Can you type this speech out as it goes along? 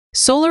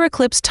Solar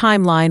eclipse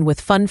timeline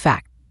with fun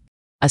fact.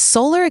 A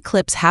solar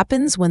eclipse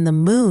happens when the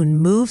moon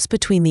moves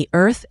between the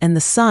Earth and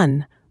the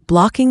sun,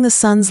 blocking the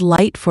sun's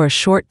light for a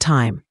short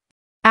time.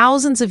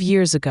 Thousands of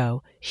years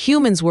ago,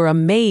 humans were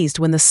amazed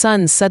when the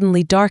sun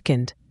suddenly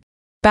darkened.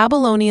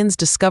 Babylonians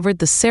discovered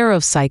the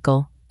Saros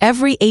cycle.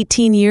 Every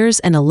 18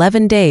 years and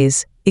 11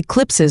 days,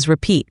 eclipses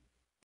repeat.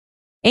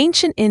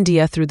 Ancient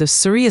India, through the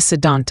Surya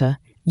Siddhanta,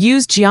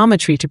 used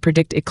geometry to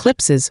predict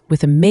eclipses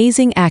with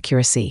amazing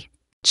accuracy.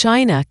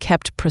 China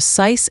kept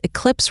precise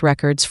eclipse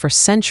records for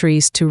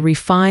centuries to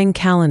refine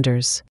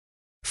calendars.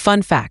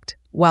 Fun fact,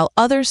 while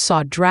others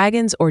saw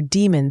dragons or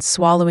demons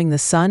swallowing the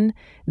sun,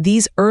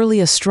 these early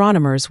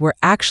astronomers were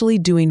actually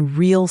doing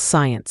real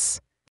science.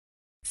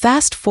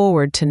 Fast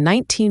forward to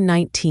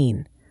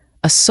 1919,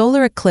 a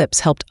solar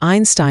eclipse helped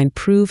Einstein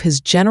prove his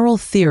general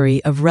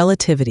theory of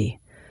relativity.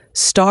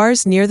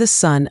 Stars near the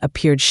sun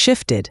appeared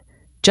shifted,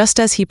 just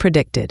as he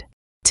predicted.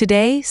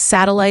 Today,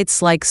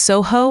 satellites like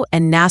SOHO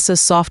and NASA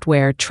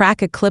software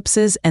track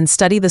eclipses and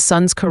study the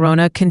sun's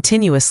corona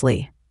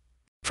continuously.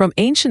 From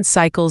ancient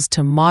cycles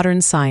to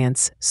modern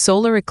science,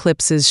 solar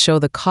eclipses show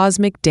the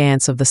cosmic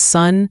dance of the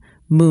sun,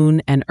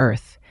 moon, and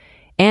earth,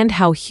 and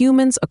how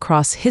humans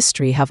across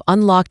history have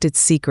unlocked its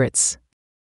secrets.